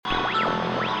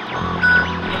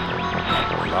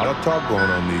lot of talk going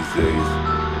on these days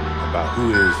about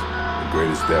who is the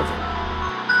greatest ever.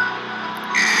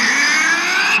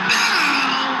 And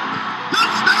now, the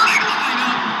starting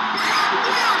lineup for your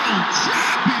world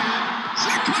champion,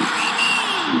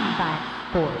 Chicago!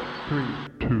 5, 4, 3,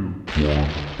 2,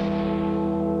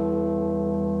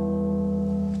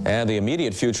 1. And the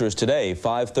immediate future is today,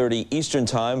 5:30 Eastern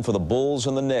Time for the Bulls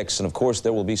and the Knicks. And, of course,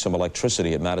 there will be some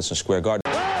electricity at Madison Square Garden.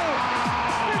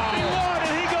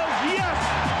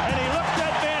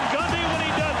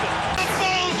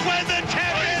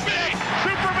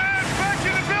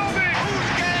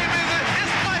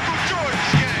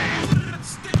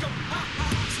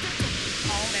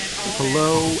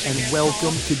 Hello and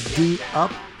welcome to D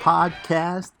Up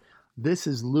Podcast. This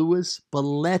is Louis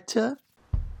Belletta.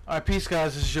 All right, peace,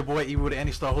 guys. This is your boy Evil, the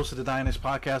Anti-Star, host of the Dynasty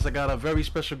Podcast. I got a very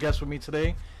special guest with me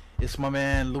today. It's my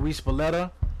man Luis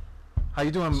Belletta. How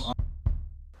you doing?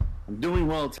 I'm doing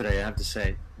well today, I have to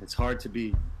say. It's hard to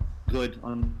be good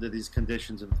under these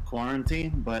conditions of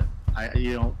quarantine, but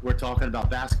we're talking about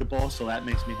basketball, so that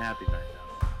makes me happy right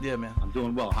now. Yeah, man. I'm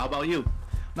doing well. How about you?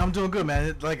 No, I'm doing good,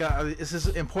 man. It's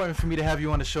just important for me to have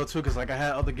you on the show too, because I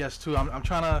had other guests too. I'm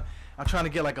trying to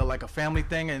get like a family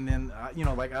thing, and then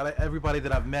everybody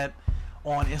that I've met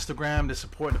on Instagram that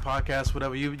support the podcast,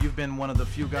 whatever. You've been one of the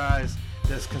few guys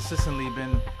that's consistently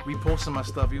been reposting my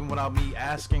stuff, even without me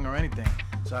asking or anything.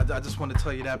 So I just want to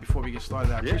tell you that before we get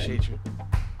started. I appreciate you.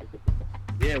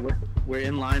 Yeah, we're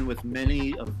in line with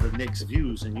many of the Knicks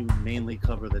views, and you mainly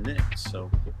cover the Knicks.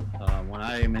 So when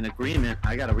I am in agreement,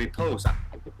 I got to repost.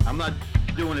 I'm not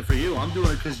doing it for you. I'm doing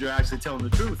it because you're actually telling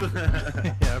the truth.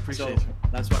 Yeah, I appreciate you.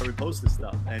 That's why I repost this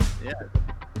stuff. And yeah,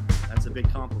 that's a big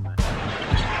compliment.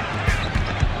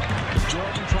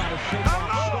 Jordan trying to shake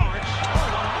off Starks.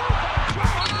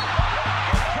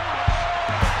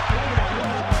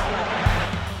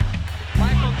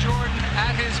 Michael Jordan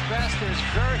at his best. There's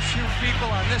very few people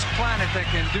on this planet that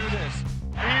can do this.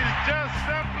 He's just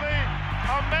simply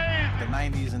amazing. The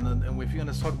 90s, and if you're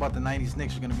going to talk about the 90s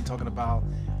Knicks, you're going to be talking about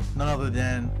none other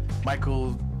than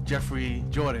Michael Jeffrey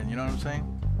Jordan. You know what I'm saying?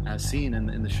 As seen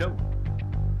in the show.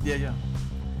 Yeah.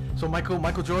 So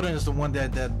Michael Jordan is the one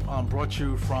that brought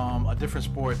you from a different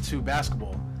sport to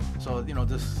basketball. So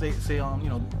just say give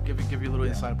you a little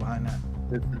insight behind that.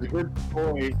 The good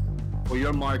story for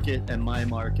your market and my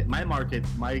market. My market,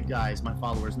 my guys, my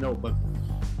followers know, but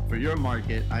for your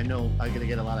market, I know I'm gonna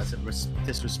get a lot of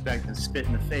disrespect and spit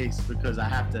in the face because I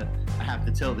have to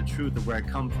tell the truth of where I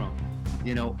come from.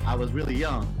 I was really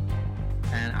young,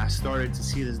 and I started to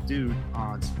see this dude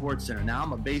on SportsCenter. Now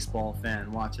I'm a baseball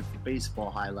fan, watching for baseball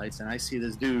highlights, and I see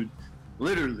this dude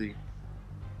literally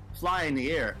fly in the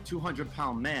air,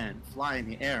 200-pound man fly in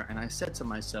the air, and I said to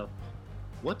myself,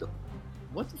 "What the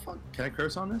fuck? Can I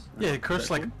curse on this?" Yeah, curse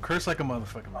like a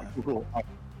motherfucker, man. Cool.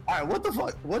 All right, what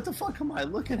the fuck am I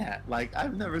looking at? Like,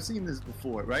 I've never seen this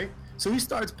before, right? So he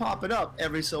starts popping up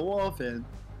every so often,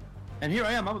 and here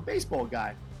I am. I'm a baseball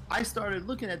guy. I started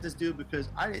looking at this dude because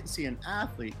I didn't see an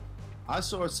athlete. I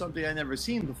saw something I never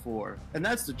seen before, and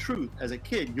that's the truth. As a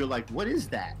kid, you're like, what is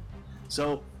that?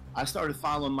 So I started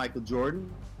following Michael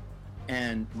Jordan,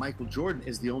 and Michael Jordan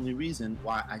is the only reason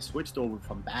why I switched over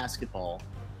from baseball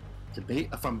to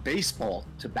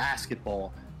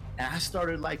basketball. And I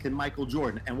started liking Michael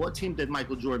Jordan. And what team did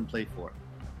Michael Jordan play for?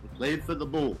 He played for the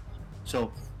Bulls.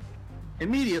 So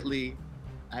immediately,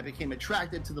 I became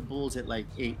attracted to the Bulls at like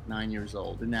 8-9 years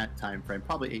old, in that time frame,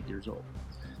 probably 8 years old.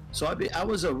 So I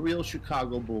was a real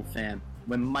Chicago Bull fan.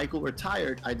 When Michael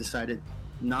retired, I decided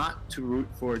not to root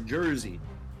for a jersey.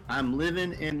 I'm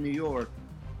living in New York.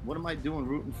 What am I doing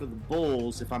rooting for the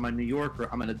Bulls if I'm a New Yorker?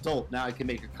 I'm an adult. Now I can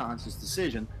make a conscious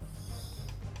decision.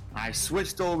 I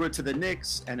switched over to the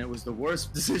Knicks, and it was the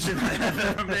worst decision I've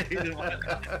ever made in my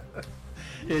life.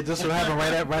 Yeah, just what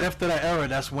happened right after that era.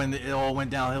 That's when it all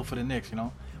went downhill for the Knicks.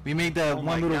 We made that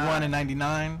one little run in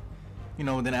 '99.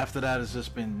 Then after that, it's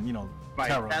just been right.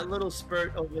 Terror. That little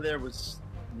spurt over there was,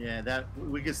 that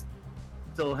we could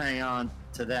still hang on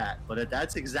to that. But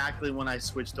that's exactly when I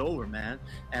switched over, man.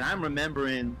 And I'm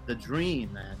remembering the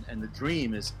dream, man. And the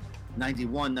dream is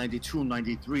 91, 92,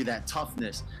 93, that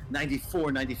toughness.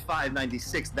 94, 95,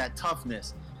 96, that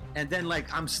toughness. And then,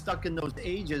 I'm stuck in those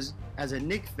ages as a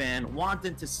Knicks fan,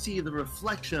 wanting to see the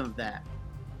reflection of that.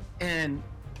 And,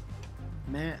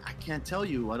 man, I can't tell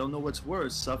you. I don't know what's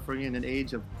worse, suffering in an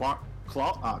age of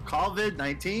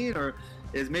COVID-19 or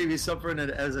is maybe suffering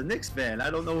as a Knicks fan. I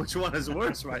don't know which one is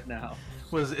worse right now.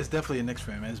 Well, it's definitely a Knicks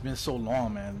fan, man. It's been so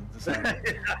long, man. I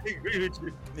agree with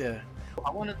you. Yeah. I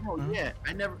want to know.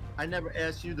 Mm-hmm. I never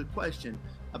asked you the question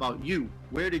about you.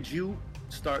 Where did you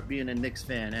start being a Knicks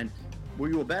fan, and were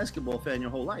you a basketball fan your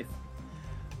whole life?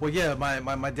 Well, yeah,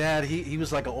 my dad, he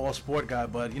was like an all sport guy,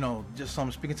 but just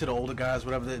speaking to the older guys,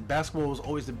 whatever. Basketball was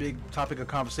always the big topic of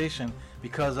conversation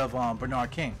because of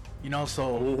Bernard King.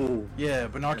 Yeah,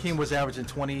 Bernard King was averaging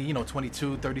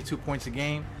 22, 32 points a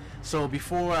game. So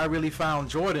before I really found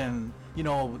Jordan,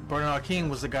 Bernard King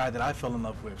was the guy that I fell in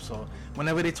love with. So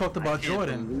whenever they talked about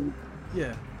Jordan,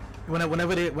 yeah.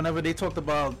 Whenever they talked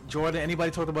about Jordan,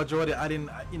 anybody talked about Jordan, I didn't,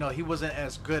 he wasn't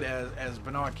as good as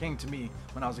Bernard King to me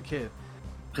when I was a kid.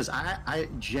 Because I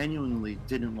genuinely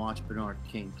didn't watch Bernard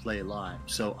King play live.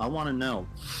 So I want to know,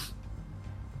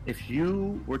 if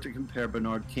you were to compare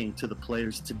Bernard King to the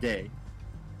players today,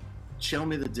 show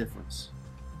me the difference.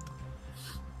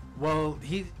 Well,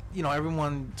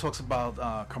 everyone talks about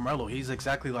Carmelo. He's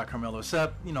exactly like Carmelo,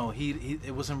 except,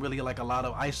 it wasn't really like a lot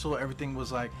of ISO. Everything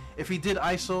was like, if he did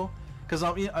ISO, because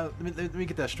let me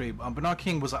get that straight. Bernard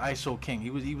King was an ISO king. He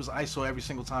was ISO every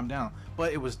single time down.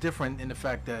 But it was different in the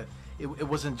fact that it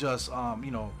wasn't just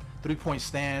 3-point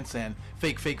stance and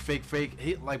fake.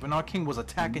 Like Bernard King was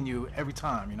attacking you every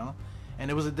time, and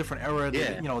it was a different era.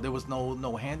 Yeah. There was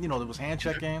no hand, there was hand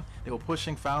checking. They were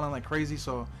pushing, fouling like crazy.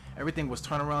 So everything was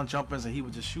turnaround jumpers, and he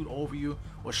would just shoot over you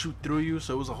or shoot through you.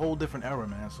 So it was a whole different era,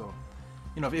 man. So,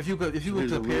 if you could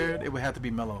compare it, it would have to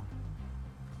be Melo.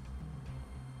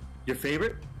 Your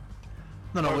favorite?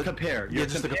 No. Compare. Yeah, You're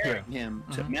just to compare him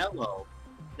to Melo.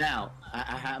 Now,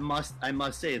 I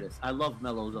must say this. I love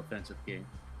Melo's offensive game.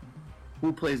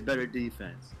 Who plays better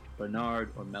defense,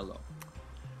 Bernard or Melo?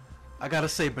 I gotta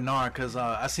say Bernard, because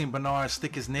I seen Bernard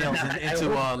stick his nails into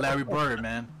Larry Bird,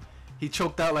 man. He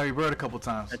choked out Larry Bird a couple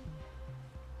times.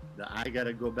 I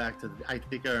gotta go back to. I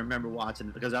think I remember watching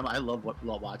it because I love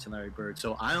watching Larry Bird.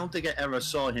 So I don't think I ever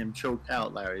saw him choke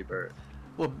out Larry Bird.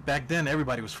 Well, back then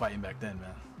everybody was fighting back then,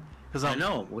 man. Because I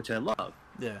know, which I love.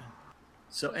 Yeah.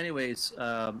 So, anyways,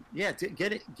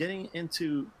 getting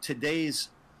into today's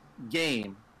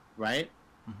game, right?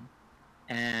 Mm-hmm.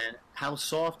 And how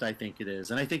soft I think it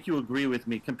is, and I think you agree with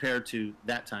me compared to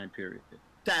that time period.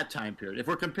 If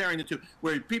we're comparing the two,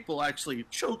 where people actually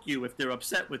choke you if they're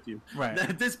upset with you,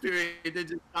 right? This period, they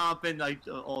just stomp and like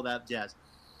all that jazz,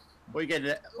 or you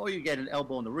get an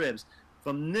elbow in the ribs.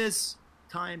 From this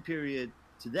time period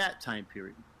to that time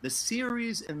period, the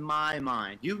series in my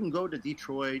mind, you can go to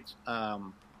Detroit,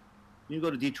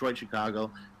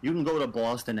 Chicago, you can go to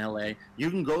Boston, LA, you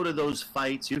can go to those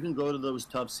fights, you can go to those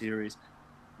tough series.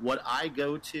 What I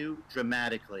go to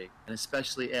dramatically, and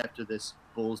especially after this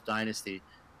Bulls dynasty,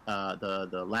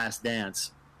 the Last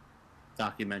Dance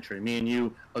documentary, me and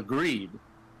you agreed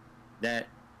that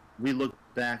we look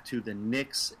back to the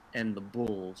Knicks and the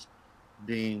Bulls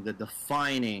being the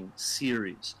defining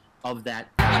series of that.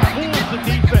 The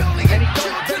defense, and he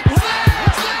goes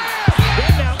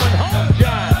then that one home,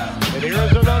 John. And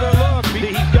here's another look.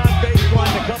 He's got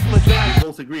baseline a couple of times. We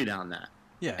both agreed on that.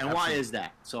 Yeah. And absolutely. Why is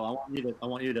that? So I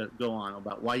want you to go on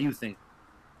about why you think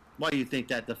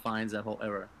that defines that whole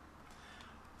era.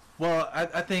 Well,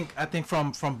 I think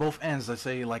from both ends. I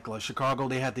say like Chicago,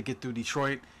 they had to get through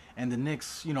Detroit, and the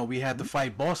Knicks, we had to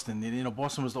fight Boston.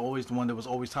 Boston was always the one that was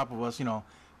always top of us.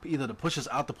 Either to push us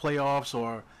out the playoffs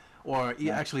or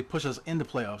actually push us in the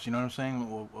playoffs. You know what I'm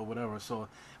saying, or whatever. So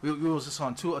we was just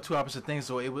on two opposite things.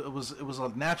 So it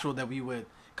was natural that we would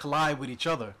collide with each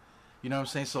other. You know what I'm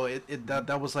saying? So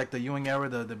that was like the Ewing era,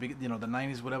 the big, the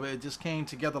 90s, whatever. It just came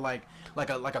together like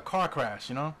a car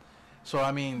crash, So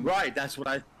I mean, right? That's what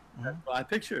I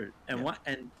pictured. And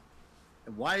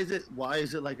why is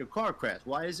it like a car crash?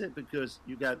 Why is it? Because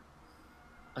you got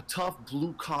a tough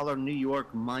blue collar New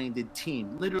York minded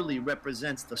team, literally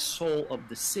represents the soul of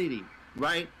the city,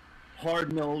 right?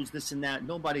 Hard nosed, this and that.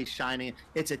 Nobody's shining.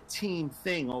 It's a team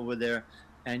thing over there.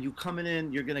 And you coming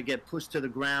in, you're going to get pushed to the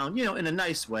ground, in a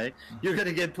nice way. You're going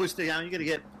to get pushed down. You're going to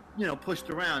get, pushed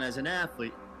around as an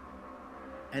athlete.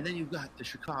 And then you got the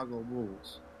Chicago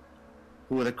Bulls,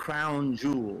 who are the crown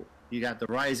jewel. You got the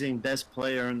rising best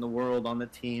player in the world on the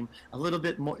team. A little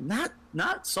bit more,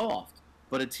 not soft,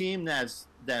 but a team that's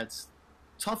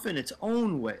tough in its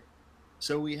own way.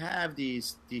 So we have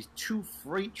these two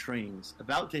freight trains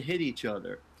about to hit each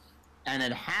other. And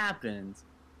it happens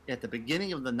at the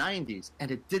beginning of the 90s, and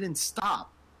it didn't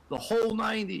stop. The whole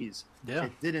 90s,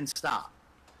 it didn't stop.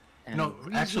 And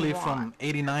actually from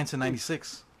 89 to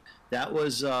 96. That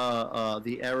was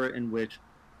the era in which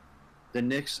the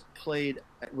Knicks played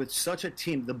with such a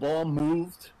team. The ball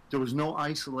moved. There was no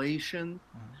isolation.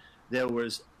 Mm-hmm. There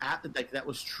was that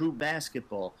was true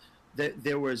basketball.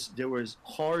 There was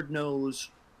hard-nosed,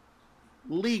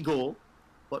 legal,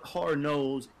 but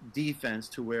hard-nosed defense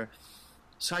to where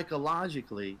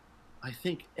psychologically, I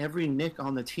think every Knick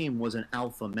on the team was an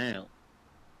alpha male.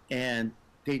 And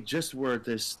they just were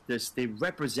they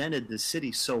represented the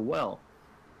city so well.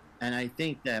 And I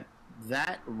think that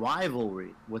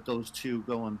rivalry with those two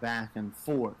going back and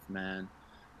forth, man,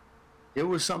 there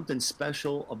was something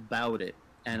special about it.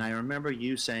 And I remember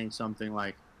you saying something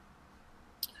like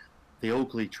the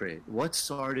Oakley trade. What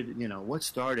started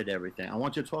everything? I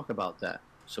want you to talk about that.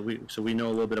 So we know a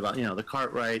little bit about, the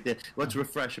Cartwright. Let's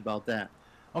refresh about that.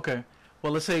 Okay.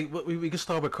 Well, let's say we can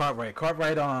start with Cartwright.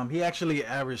 Cartwright, he actually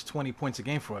averaged 20 points a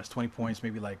game for us. 20 points,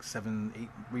 maybe like 7, 8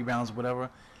 rebounds, whatever.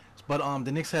 But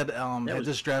the Knicks had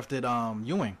just drafted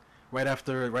Ewing right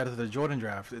after the Jordan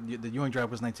draft. The Ewing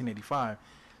draft was 1985.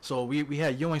 So we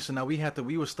had Ewing. So now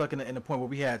we were stuck in the point where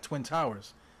we had Twin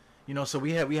Towers. So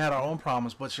we had our own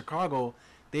problems. But Chicago,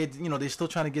 they're still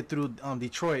trying to get through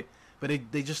Detroit, but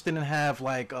they just didn't have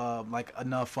like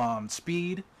enough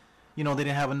speed. They didn't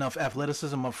have enough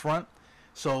athleticism up front.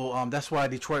 So that's why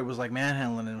Detroit was like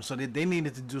manhandling them. So they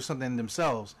needed to do something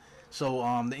themselves. So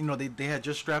they had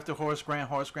just drafted Horace Grant.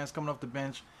 Horace Grant's coming off the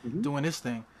bench, doing his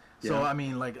thing. Yeah. So I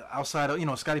mean, like outside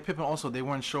of Scottie Pippen, also they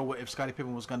weren't sure if Scottie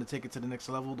Pippen was going to take it to the next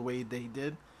level the way they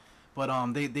did.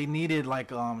 But they needed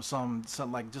like some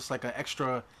like just like an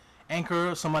extra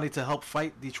anchor, somebody to help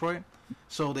fight Detroit.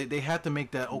 So they had to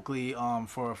make that Oakley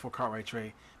for Cartwright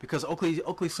trade because Oakley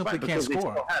simply can't score. They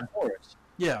still had Horace.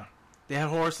 Yeah, they had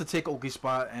Horace to take Oakley's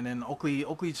spot, and then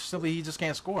Oakley simply he just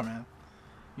can't score, man.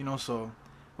 So.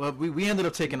 Well, we ended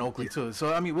up taking Oakley too.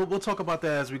 So I mean, we'll talk about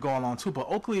that as we go along too. But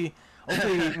Oakley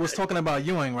was talking about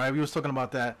Ewing, right? We was talking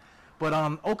about that. But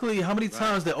Oakley, how many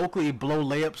times did Oakley blow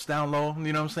layups down low?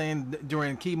 You know what I'm saying?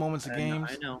 During key moments of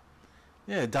games. I know.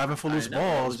 Yeah, diving for loose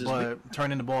balls, but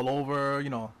turning the ball over.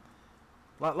 A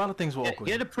lot of things with Oakley.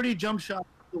 He had a pretty jump shot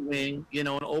off the wing.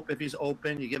 If he's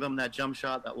open, you give him that jump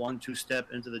shot, that 1-2 step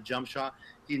into the jump shot.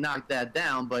 He knocked that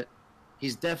down, but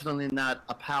he's definitely not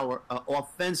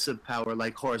offensive power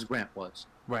like Horace Grant was.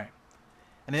 Right.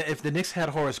 And if the Knicks had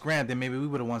Horace Grant, then maybe we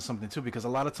would have won something too. Because a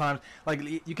lot of times, like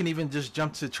you can even just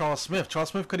jump to Charles Smith. Charles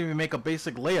Smith couldn't even make a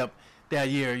basic layup that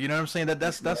year. You know what I'm saying?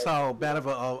 That's how bad of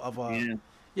a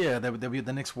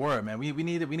the Knicks were, man. We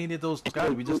needed those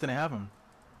guys. We just didn't have them.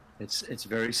 It's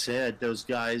very sad. Those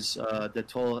guys, I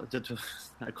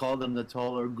call them the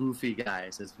taller, goofy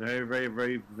guys. It's very, very,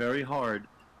 very, very hard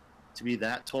to be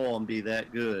that tall and be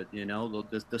that good,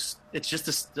 it's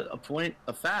just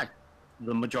a fact.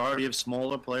 The majority of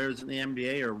smaller players in the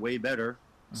NBA are way better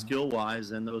skill-wise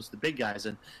than the big guys,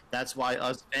 and that's why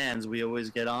us fans, we always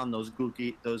get on those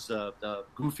goofy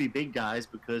big guys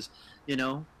because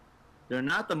they're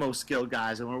not the most skilled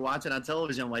guys, and we're watching on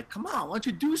television like, come on, why don't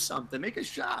you do something, make a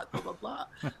shot, blah blah blah.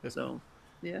 So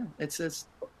yeah, it's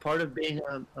part of being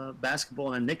a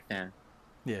basketball and a Knicks fan.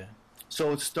 Yeah.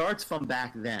 So it starts from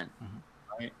back then,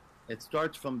 right? It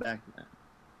starts from back then.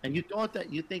 And you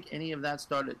think any of that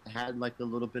had like a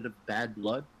little bit of bad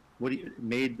blood?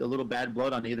 Made a little bad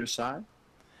blood on either side?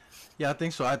 Yeah, I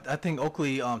think so. I think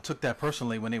Oakley took that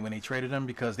personally when they traded him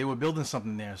because they were building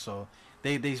something there. So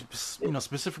they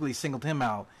specifically singled him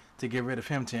out to get rid of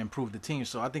him to improve the team.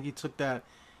 So I think he took that,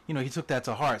 he took that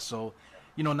to heart. So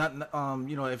if you want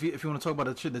to talk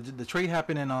about the trade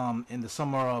happened in the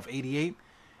summer of '88.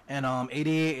 And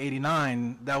 88,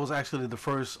 89, that was actually the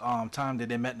first time that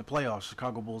they met in the playoffs,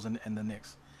 Chicago Bulls and the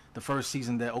Knicks. The first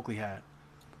season that Oakley had.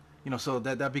 So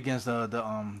that begins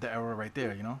the era right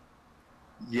there,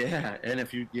 Yeah, and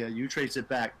if you trace it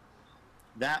back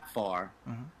that far,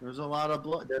 there's a lot of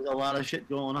blood, there's a lot of shit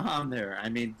going on there. I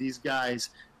mean, these guys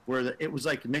it was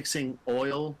like mixing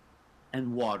oil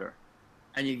and water.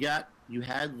 And you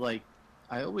had like,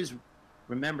 I always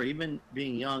remember even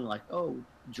being young, like, oh,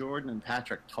 Jordan and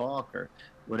Patrick talk or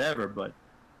whatever, but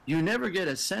you never get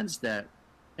a sense that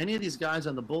any of these guys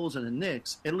on the Bulls and the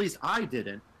Knicks, at least I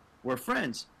didn't, were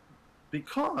friends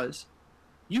because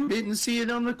you didn't see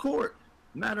it on the court.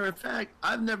 Matter of fact,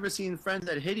 I've never seen friends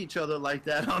that hit each other like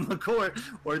that on the court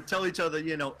or tell each other,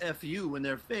 F you in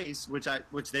their face, which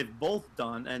they've both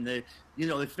done, and they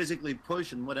physically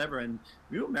push and whatever. And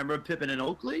you remember Pippen and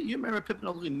Oakley? You remember Pippen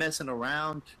and Oakley messing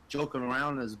around, joking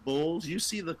around as Bulls? You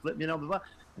see the clip, blah, blah.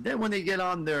 And then when they get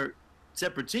on their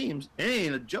separate teams, it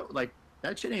ain't a joke. Like,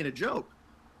 that shit ain't a joke.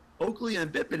 Oakley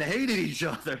and Pippen hated each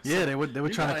other. Yeah, they were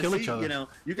trying to kill each other.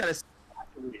 You got to.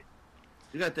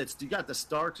 You got the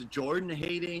Starks, Jordan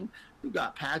hating. You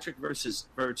got Patrick versus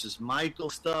Michael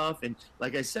stuff, and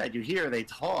like I said, you hear they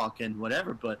talk and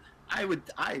whatever. But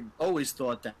I always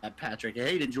thought that Patrick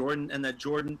hated Jordan and that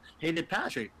Jordan hated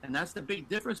Patrick, and that's the big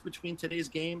difference between today's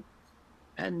game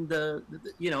and the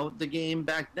game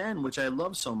back then, which I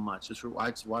love so much.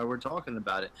 That's why we're talking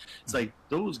about it. It's like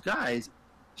those guys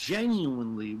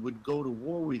genuinely would go to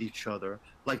war with each other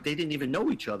like they didn't even know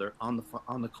each other on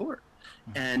the court.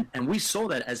 And we saw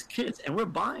that as kids, and we're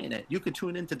buying it. You could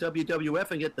tune into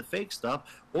WWF and get the fake stuff,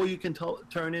 or you can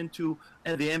turn into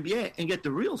the NBA and get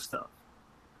the real stuff.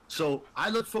 So I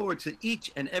look forward to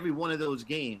each and every one of those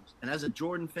games. And as a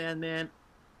Jordan fan, man,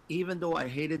 even though I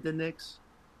hated the Knicks,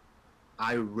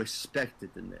 I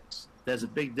respected the Knicks. There's a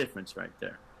big difference right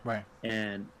there. Right.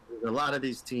 And a lot of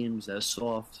these teams that are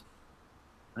soft.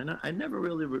 I never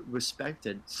really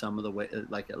respected some of the way,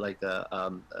 like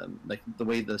the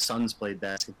way the Suns played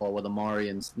basketball with Amari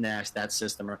and Nash, that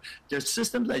system. Or there's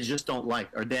systems I just don't like,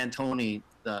 or D'Antoni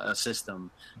system.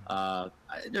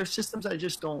 There's systems I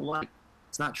just don't like.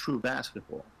 It's not true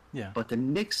basketball. Yeah. But the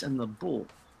Knicks and the Bulls,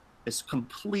 it's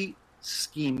complete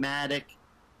schematic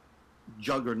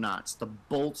juggernauts. The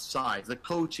both sides. The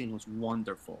coaching was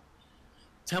wonderful.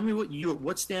 Tell me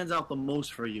what stands out the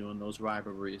most for you in those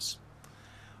rivalries.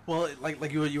 Well,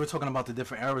 like you were talking about the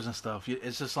different eras and stuff.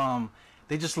 It's just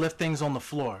they just left things on the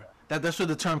floor. That's where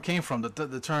the term came from.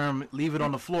 The term "leave it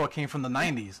on the floor" came from the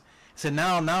 '90s. So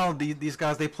now these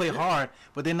guys, they play hard,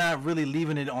 but they're not really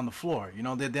leaving it on the floor. You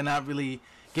know, they're not really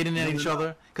getting at each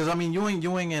other. Because I mean,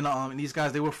 Ewing and these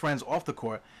guys, they were friends off the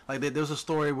court. Like there was a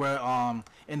story where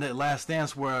in the Last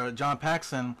Dance where John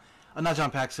Paxson, not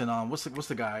John Paxson, what's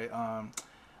the guy?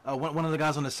 One of the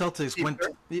guys on the Celtics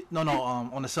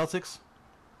on the Celtics.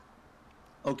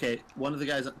 Okay, one of the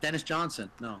guys, Dennis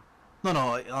Johnson. No,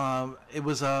 it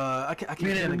was I can't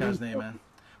remember the guy's name, man.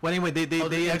 Well, anyway,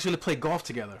 they actually play golf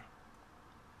together.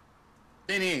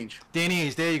 Danny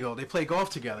Ainge, there you go. They play golf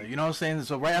together. You know what I'm saying?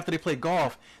 So right after they play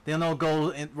golf, then they'll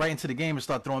go right into the game and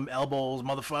start throwing elbows,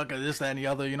 motherfucker, this, that, and the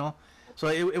other. You know. So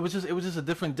it was just a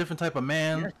different type of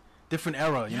man, different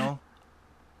era. You know.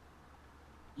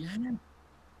 Yeah.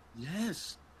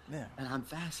 Yes. Yeah. And I'm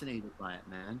fascinated by it,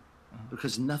 man,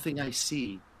 because nothing I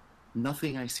see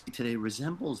today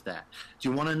resembles that. Do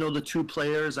you want to know the two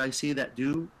players I see that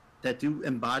do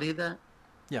embody that?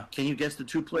 Yeah. Can you guess the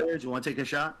two players? You want to take a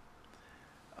shot?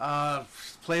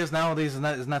 Players nowadays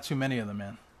is not too many of them,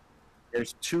 man.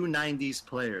 There's two 90s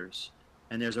players,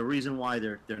 and there's a reason why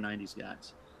they're 90s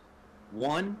guys.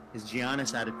 One is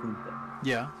Giannis Antetokounmpo.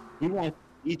 Yeah. He wants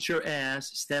to eat your ass,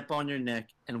 step on your neck,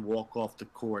 and walk off the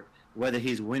court. Whether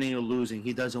he's winning or losing,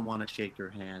 he doesn't want to shake your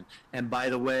hand. And by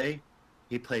the way,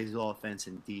 he plays offense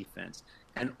and defense.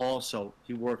 And also,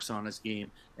 he works on his game,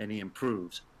 and he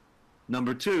improves.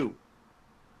 Number two,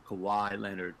 Kawhi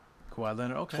Leonard.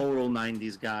 Okay. Total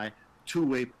 90s guy,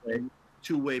 two-way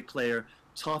player,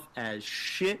 tough as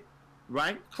shit,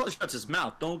 right? Shuts his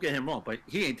mouth, don't get him wrong, but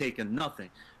he ain't taking nothing.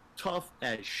 Tough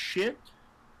as shit,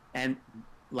 and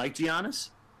like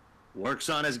Giannis, works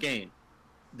on his game.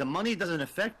 The money doesn't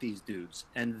affect these dudes,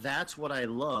 and that's what I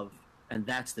love, and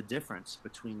that's the difference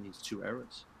between these two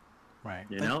eras. Right.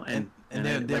 You know, and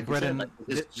they're like bread said, and like,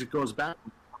 this just goes back.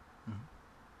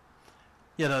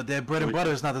 Yeah, their bread and butter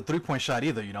is not the 3-point shot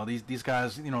either. You know, these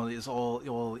guys, you know, it's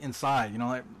all inside. You know,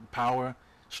 like power,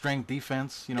 strength,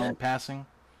 defense. You know, passing.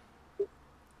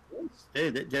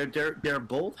 They're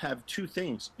both have two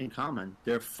things in common.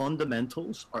 Their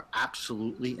fundamentals are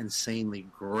absolutely insanely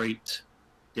great.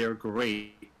 They're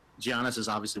great. Giannis is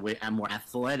obviously way more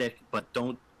athletic, but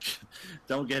don't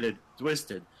get it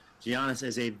twisted. Giannis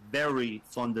is a very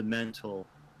fundamentally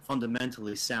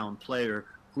sound player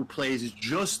who plays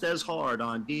just as hard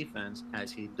on defense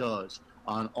as he does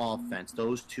on offense.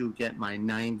 Those two get my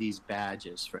 90s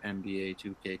badges for NBA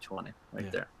 2K20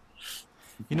 there.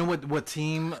 You know what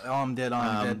team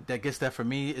that gets that for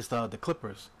me is the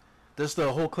Clippers. There's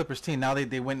the whole Clippers team. Now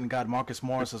they went and got Marcus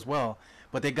Morris as well,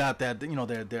 but they got that, you know,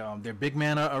 their big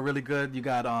men are really good. You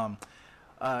got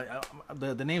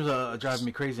the names are driving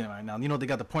me crazy right now. You know, they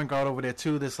got the point guard over there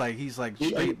too. That's like he's like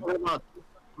straight.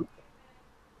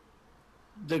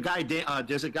 The guy,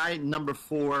 there's a guy number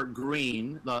 4,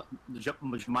 Green,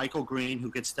 Michael Green, who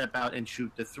could step out and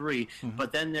shoot the 3. Mm-hmm.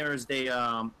 But then there's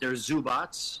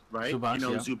Zubats, right?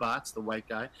 Zubats, the white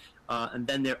guy, and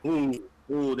then there's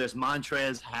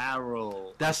Montrezl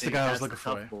Harrell. That's the guy I was looking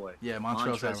for. Boy. Yeah,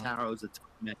 Montrezl Harrell is a tough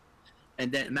man.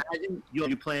 And then imagine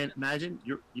you playing. Imagine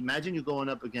you going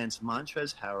up against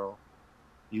Montrezl Harrell.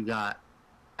 You got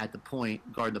at the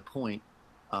point, guard the point.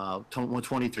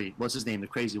 123. What's his name? The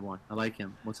crazy one. I like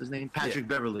him. What's his name? Patrick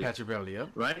Beverley. Patrick Beverley, yeah.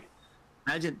 Right?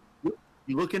 Imagine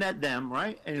you're looking at them,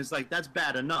 right? And it's like, that's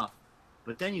bad enough.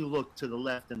 But then you look to the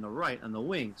left and the right on the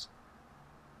wings,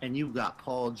 and you've got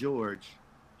Paul George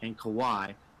and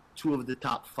Kawhi, two of the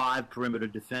top 5 perimeter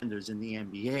defenders in the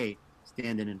NBA,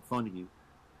 standing in front of you.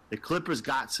 The Clippers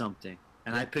got something,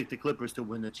 and I picked the Clippers to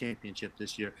win the championship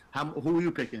this year. Who are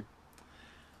you picking?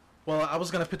 Well, I was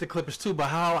gonna pick the Clippers too, but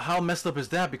how messed up is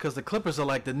that? Because the Clippers are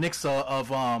like the Knicks of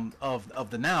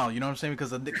the now. You know what I'm saying? Because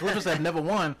the Clippers have never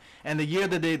won, and the year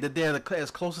that they're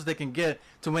as close as they can get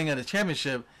to winning the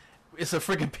championship, it's a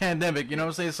freaking pandemic. You know what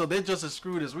I'm saying? So they're just as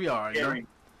screwed as we are. You know?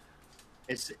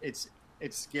 It's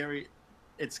scary.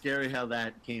 It's scary how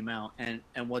that came out, and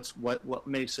what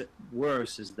makes it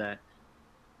worse is that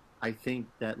I think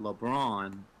that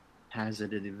LeBron has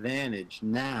an advantage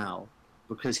now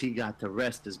because he got to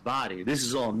rest his body. This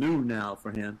is all new now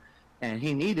for him, and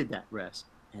he needed that rest.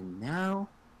 And now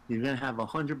you're going to have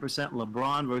 100%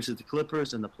 LeBron versus the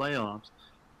Clippers in the playoffs.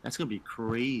 That's going to be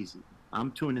crazy.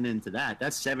 I'm tuning into that.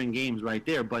 That's 7 games right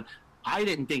there. But I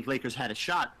didn't think Lakers had a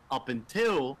shot up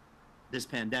until this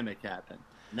pandemic happened.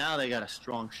 Now they got a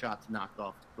strong shot to knock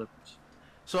off the Clippers.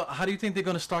 So how do you think they're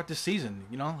going to start this season?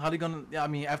 You know, how are they going to? I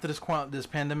mean, after this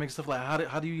pandemic stuff, like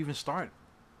how do you even start?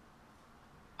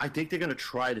 I think they're going to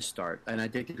try to start, and I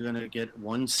think they're going to get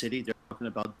one city. They're talking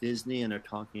about Disney, and they're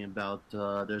talking about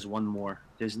there's one more,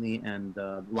 Disney and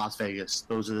Las Vegas.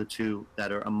 Those are the two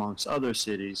that are amongst other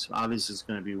cities. Obviously, it's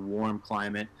going to be warm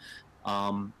climate,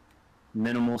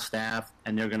 minimal staff,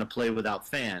 and they're going to play without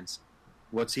fans.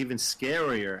 What's even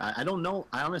scarier, I don't know.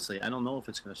 I don't know if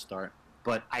it's going to start,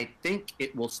 but I think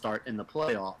it will start in the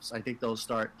playoffs. I think they'll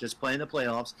start just playing the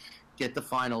playoffs, get the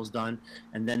finals done,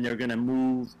 and then they're going to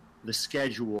move the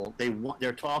schedule.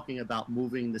 They're talking about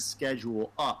moving the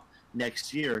schedule up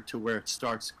next year to where it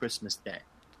starts Christmas Day.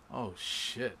 Oh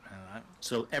shit, man!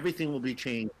 So everything will be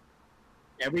changed.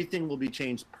 Everything will be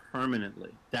changed permanently.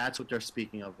 That's what they're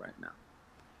speaking of right now.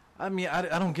 I mean,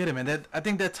 I don't get it, man. I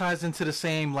think that ties into the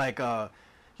same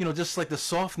just like the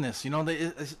softness. You know,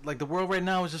 it's like the world right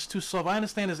now is just too soft. I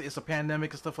understand it's a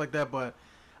pandemic and stuff like that, but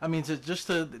I mean, to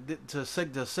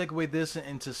segue this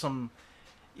into some.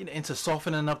 Into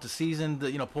softening up the season,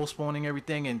 postponing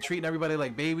everything and treating everybody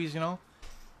like babies, that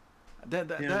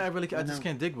I just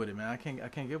can't dig with it, man. I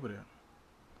can't get with it.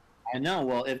 I know.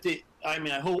 Well,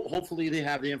 hopefully they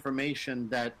have the information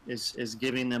that is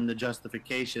giving them the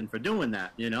justification for doing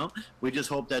that. We just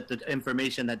hope that the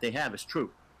information that they have is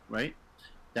true, right?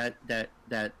 That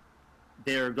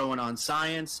they're going on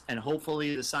science, and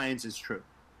hopefully the science is true.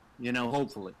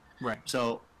 Hopefully. Right.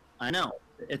 So I know.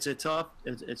 It's tough.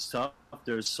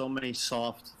 There's so many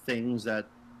soft things that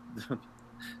are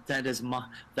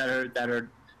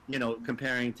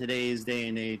comparing today's day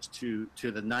and age to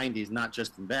the 90s, not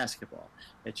just in basketball.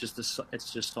 It's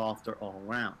just softer all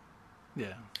around.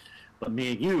 Yeah. But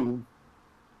me and you,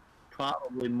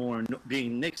 probably more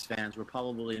being Knicks fans, we're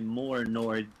probably more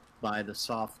annoyed by the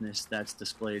softness that's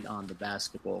displayed on the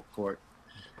basketball court.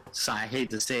 So I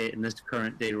hate to say it in this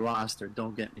current day roster.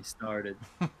 Don't get me started.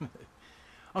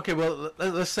 Okay, well,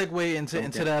 let's segue into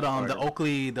that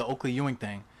the Oakley Ewing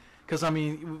thing, because I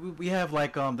mean we have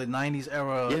like the '90s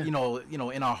era,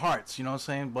 in our hearts, you know what I'm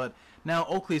saying. But now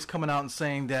Oakley's coming out and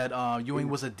saying that Ewing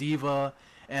was a diva,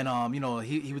 and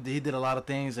he did a lot of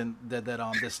things and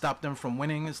that stopped them from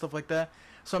winning and stuff like that.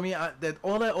 So I mean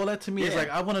all that to me is like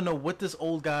I want to know what this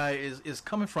old guy is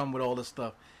coming from with all this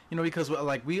stuff, because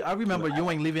I remember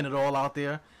Ewing leaving it all out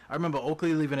there. I remember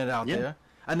Oakley leaving it out there.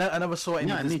 I never saw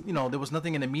any. There was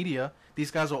nothing in the media. These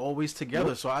guys were always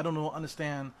together, so I don't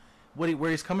understand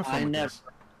where he's coming from.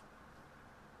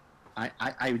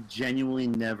 I genuinely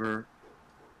never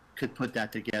could put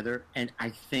that together, and I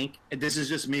think this is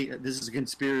just me. This is a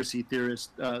conspiracy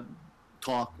theorist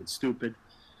talk. It's stupid,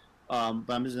 but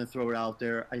I'm just gonna throw it out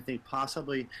there. I think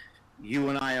possibly you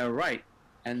and I are right,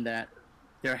 and that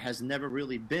there has never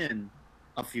really been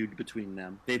a feud between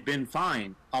them. They've been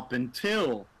fine up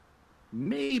until.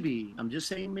 Maybe, I'm just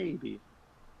saying maybe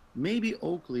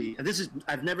Oakley, and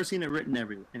I've never seen it written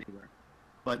anywhere,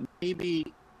 but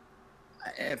maybe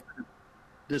after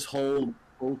this whole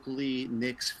Oakley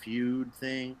Knicks feud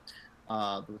thing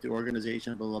with the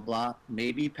organization, blah, blah, blah,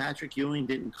 maybe Patrick Ewing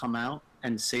didn't come out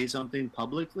and say something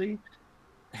publicly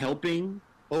helping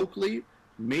Oakley.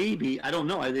 Maybe, I don't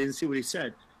know, I didn't see what he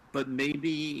said, but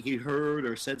maybe he heard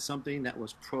or said something that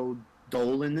was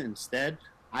pro-Dolan instead.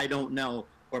 I don't know.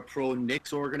 Or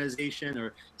pro-Knicks organization,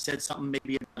 or said something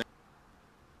maybe about it.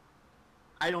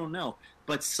 I don't know.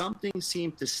 But something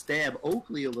seemed to stab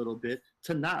Oakley a little bit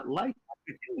to not like what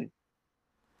you're doing.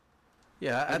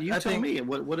 Yeah, you tell me.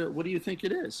 What do you think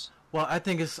it is? Well, I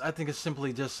think it's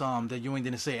simply just that Ewing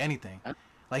didn't say anything.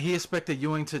 Like he expected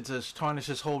Ewing to just tarnish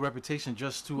his whole reputation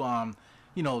just to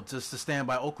just to stand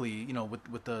by Oakley,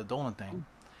 with the Dolan thing.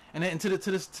 And then to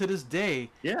this day,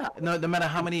 no matter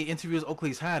how many interviews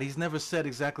Oakley's had, he's never said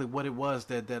exactly what it was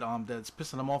that's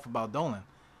pissing him off about Dolan.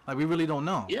 Like we really don't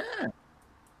know. Yeah.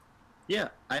 You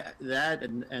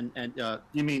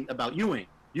mean about Ewing?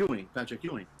 Patrick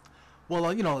Ewing. Well,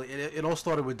 it all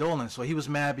started with Dolan, so he was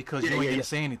mad because Ewing didn't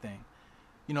say anything.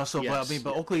 So Yes,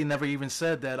 but Oakley never even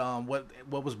said that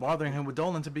what was bothering him with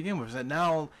Dolan to begin with. That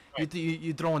now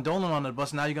you're throwing Dolan on the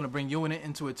bus. Now you're going to bring Ewing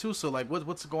into it too. So like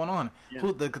what's going on?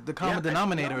 Yeah. The common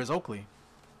denominator is Oakley.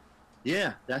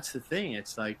 Yeah, that's the thing.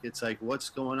 It's like what's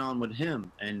going on with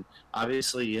him? And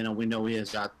obviously, we know he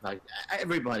has got like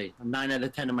everybody. 9 out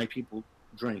of 10 of my people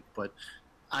drink, but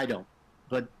I don't.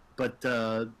 But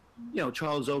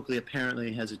Charles Oakley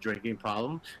apparently has a drinking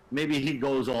problem. Maybe he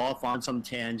goes off on some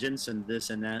tangents and this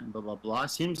and that and blah blah blah.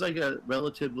 Seems like a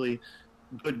relatively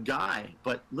good guy,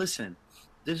 but listen,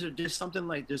 there's something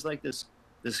like this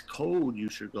code you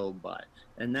should go by,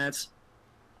 and that's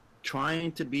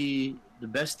trying to be the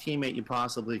best teammate you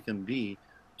possibly can be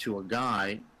to a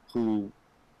guy who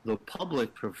the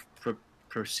public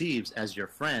perceives as your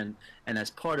friend and as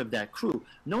part of that crew.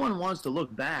 No one wants to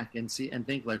look back and see and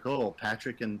think like, oh,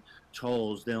 Patrick and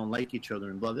Charles, they don't like each other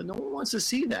and blah blah. No one wants to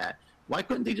see that. Why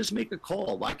couldn't they just make a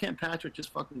call? Why can't Patrick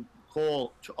just fucking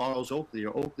call Charles Oakley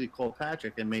or Oakley call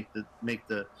Patrick and make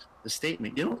the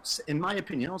statement? In my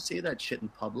opinion, you don't say that shit in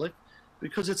public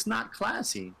because it's not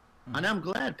classy. And I'm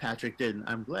glad Patrick didn't.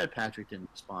 I'm glad Patrick didn't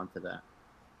respond to that.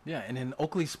 Yeah, and then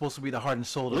Oakley's supposed to be the heart and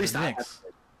soul of the Knicks.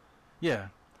 Yeah.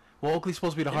 Well, Oakley's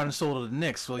supposed to be the heart and soul of the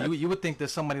Knicks. So you would think that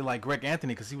somebody like Greg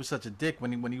Anthony, because he was such a dick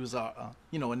when he was a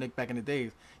Knick back in the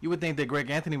days, you would think that Greg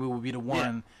Anthony would be the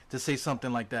one to say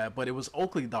something like that. But it was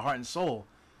Oakley, the heart and soul.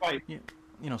 Right.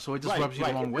 So it just rubs you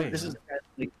the wrong way. This is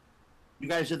you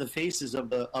guys are the faces of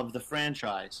the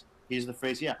franchise. He's the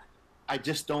face. Yeah. I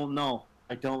just don't know.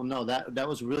 I don't know. That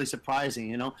was really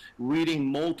surprising, reading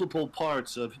multiple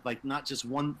parts of like not just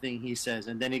one thing he says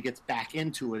and then he gets back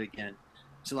into it again.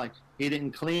 So like he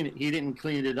didn't clean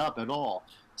it up at all,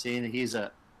 saying that he's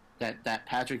that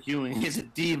Patrick Ewing is a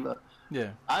diva.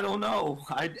 Yeah. I don't know.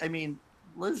 I mean,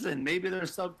 listen, maybe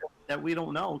there's something that we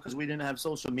don't know because we didn't have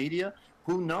social media.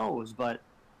 Who knows? But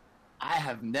I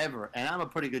have never, and I'm a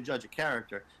pretty good judge of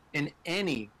character, in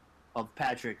any of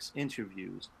Patrick's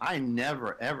interviews, I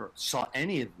never ever saw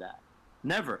any of that.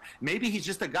 Never. Maybe he's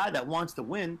just a guy that wants to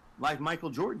win like Michael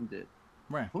Jordan did.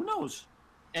 Right. Who knows?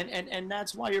 And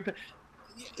that's why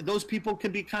those people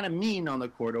can be kind of mean on the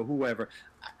court or whoever.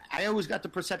 I always got the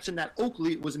perception that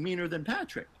Oakley was meaner than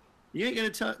Patrick. You ain't gonna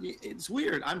tell. It's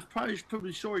weird. I'm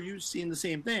probably sure you've seen the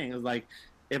same thing. It's like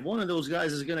if one of those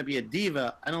guys is gonna be a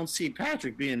diva, I don't see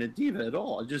Patrick being a diva at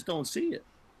all. I just don't see it.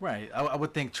 Right. I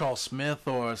would think Charles Smith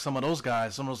or some of those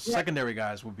guys, some of those secondary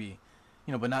guys would be,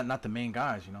 but not the main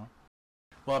guys,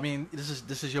 Well, I mean,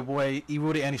 this is your boy E.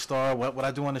 Rudy Anti-Star. What I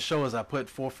do on the show is I put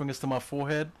 4 fingers to my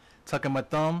forehead, tuck in my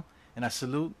thumb, and I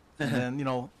salute. And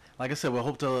then, like I said, we'll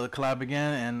hope to collab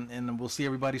again, and we'll see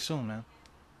everybody soon, man.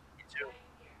 You too.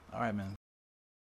 All right, man.